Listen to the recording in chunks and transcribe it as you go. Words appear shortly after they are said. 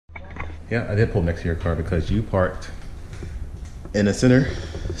Yeah, I did pull next to your car because you parked in the center.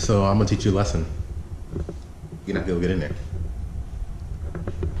 So I'm gonna teach you a lesson. You're not gonna be able to get in there.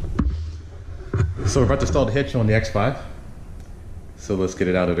 So we're about to install the hitch on the X5. So let's get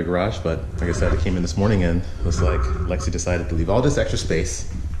it out of the garage. But like I said, I came in this morning and it was like Lexi decided to leave all this extra space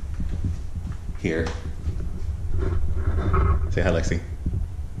here. Say hi, Lexi.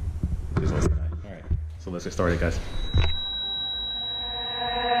 Just want to say hi. All right, so let's get started, guys.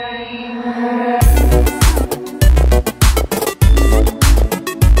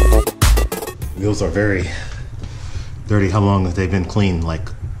 Wheels are very dirty. How long have they been clean? Like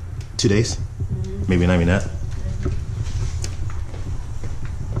 2 days? Maybe not even that.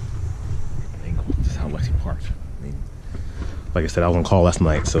 This is how Lexi parked. I mean, like I said, I was on call last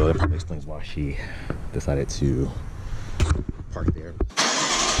night, so that probably explains why she decided to park there.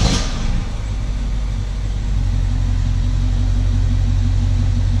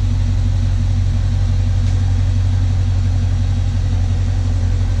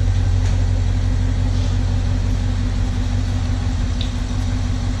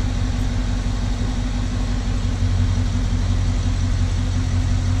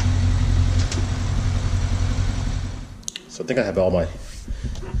 So I think I have all my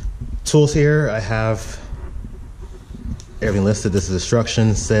tools here. I have everything listed. This is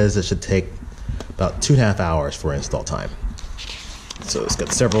instructions. Says it should take about 2.5 hours for install time. So it's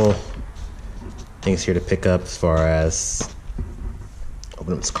got several things here to pick up as far as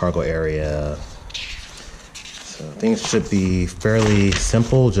open up this cargo area. So things should be fairly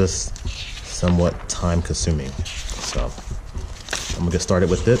simple, just somewhat time consuming. So I'm gonna get started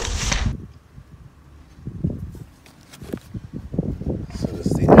with it.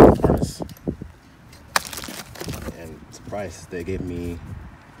 Price, they gave me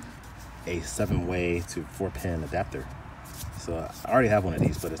a 7-way to 4-pin adapter. So I already have one of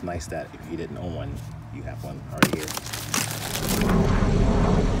these, but it's nice that if you didn't own one, you have one already here.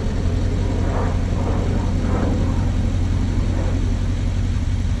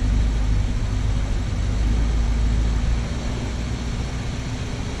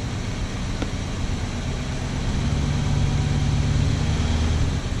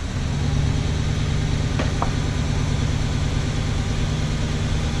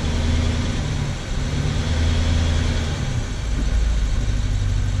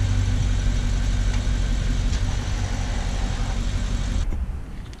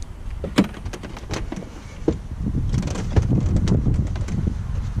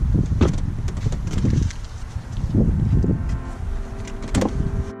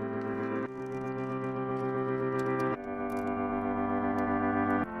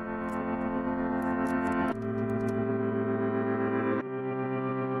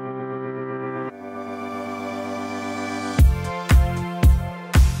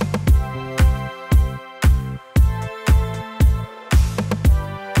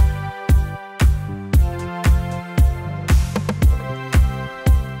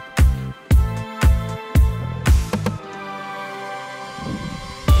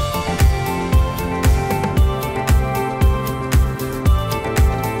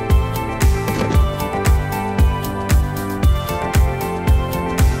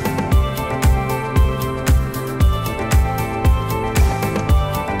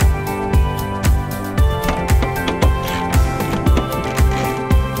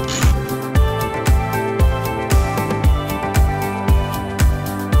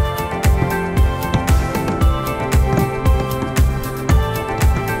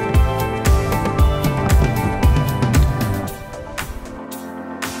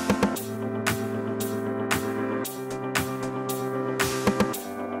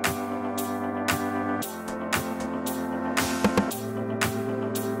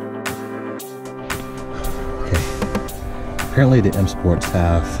 Apparently the M Sports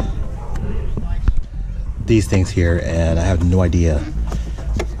have these things here, and I have no idea.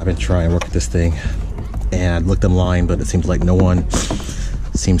 I've been trying to work with this thing, and I looked online, but it seems like no one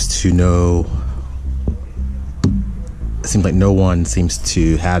seems to know. It seems like no one seems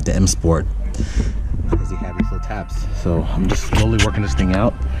to have the M Sport because they have these little tabs. So I'm just slowly working this thing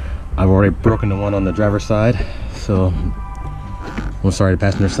out. I've already broken the one on the driver's side, so I'm sorry, the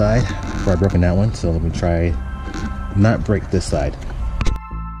passenger side, before I've broken that one. So let me try not break this side.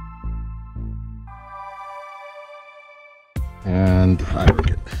 And I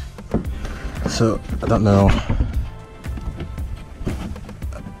break it. So I don't know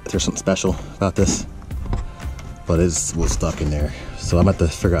if there's something special about this, but it's was stuck in there. So I'm about to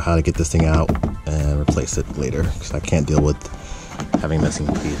figure out how to get this thing out and replace it later, because I can't deal with having missing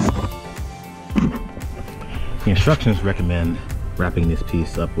piece. The instructions recommend wrapping this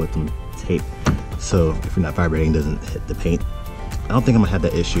piece up with some tape, so if you're not vibrating, it doesn't hit the paint. I don't think I'm gonna have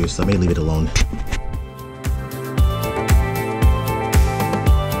that issue, so I may leave it alone.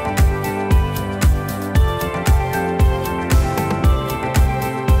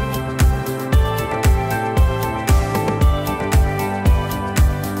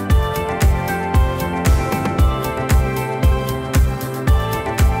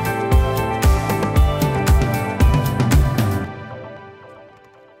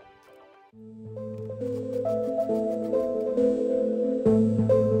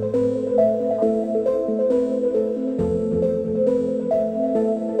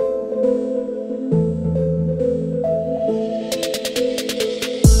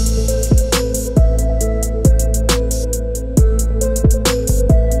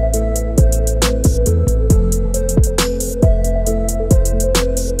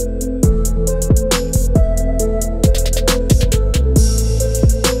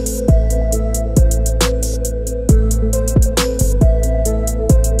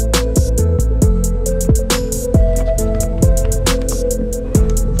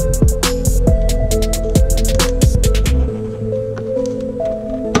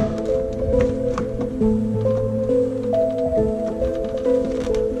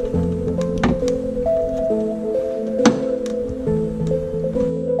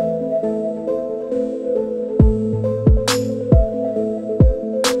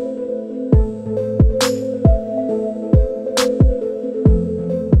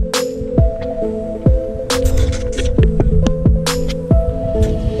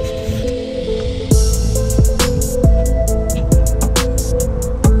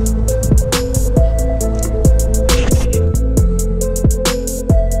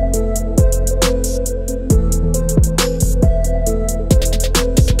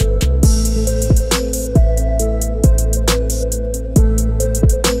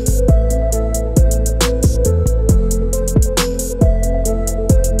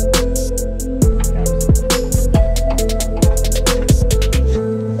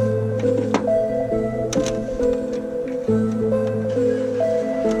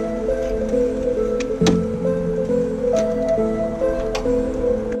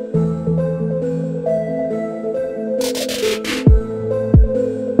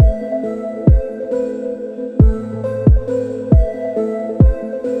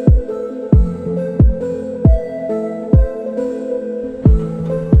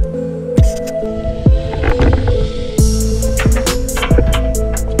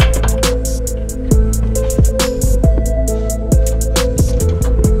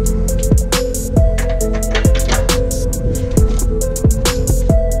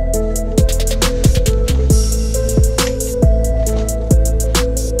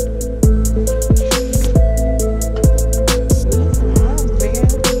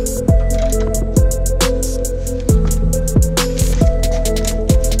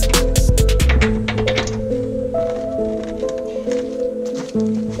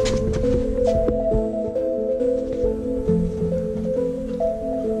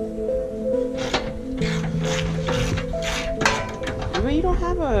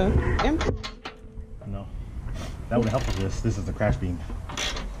 No, that would help with this. This is the crash beam,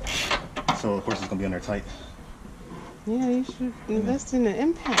 so of course it's gonna be on there tight. Yeah, you should invest in an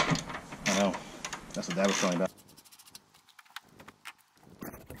impact. I know. That's what Dad was telling me about.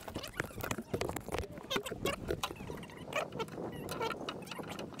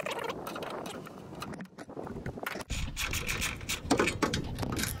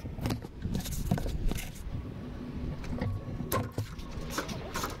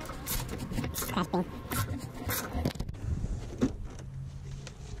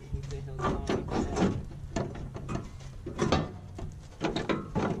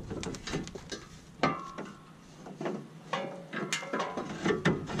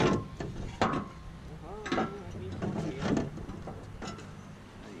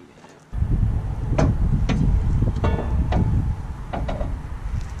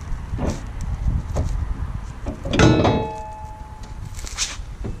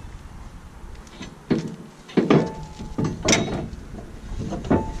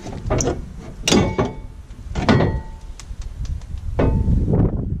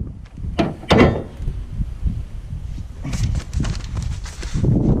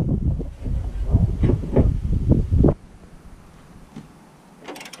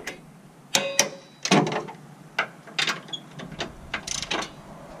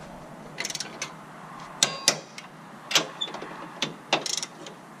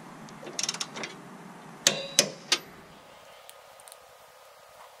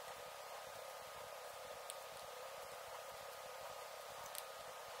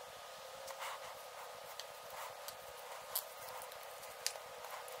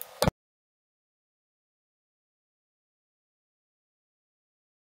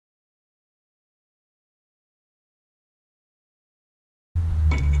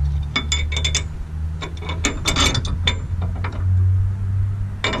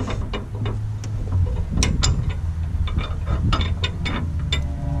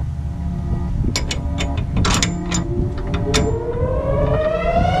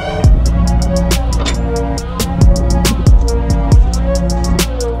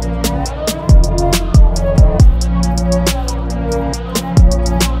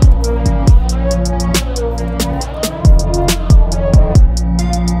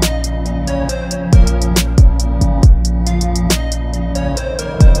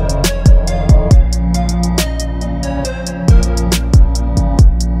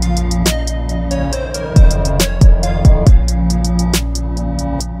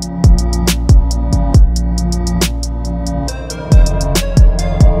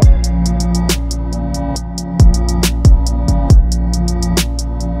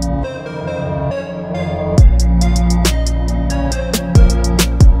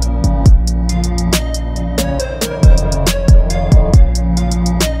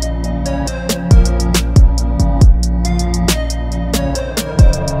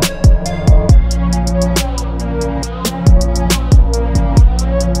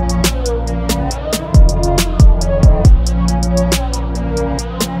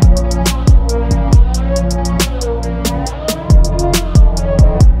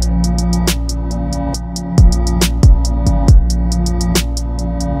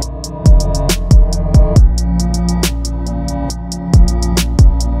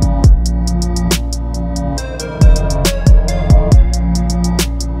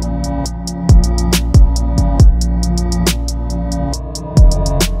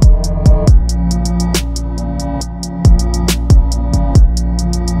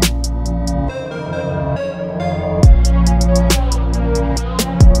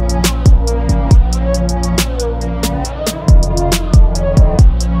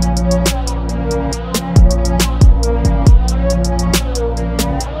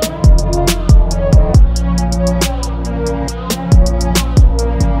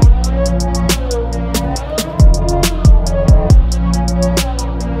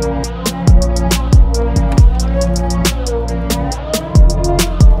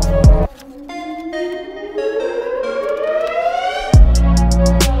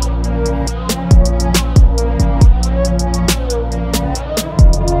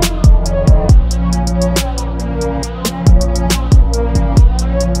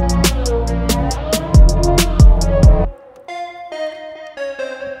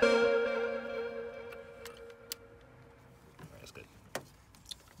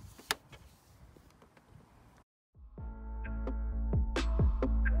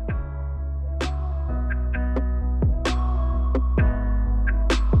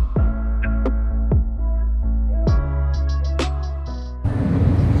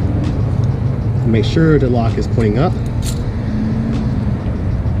 make sure the lock is pointing up.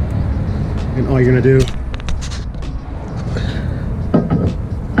 And all you're gonna do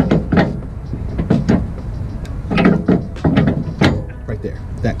right there,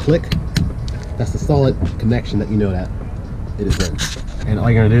 that click, that's the solid connection that you know that it is in. And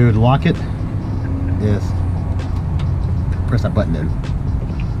all you're gonna do to lock it is press that button in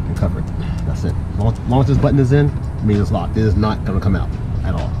and cover it. That's it. As long as this button is in, it means it's locked. It is not gonna come out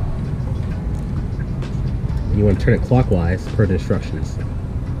at all. You want to turn it clockwise per the instructions.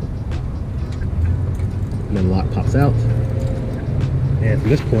 And then the lock pops out. And from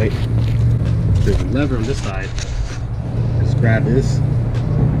this point, there's a lever on this side. Just grab this,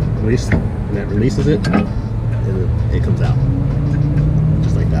 release, and that releases it, and it comes out.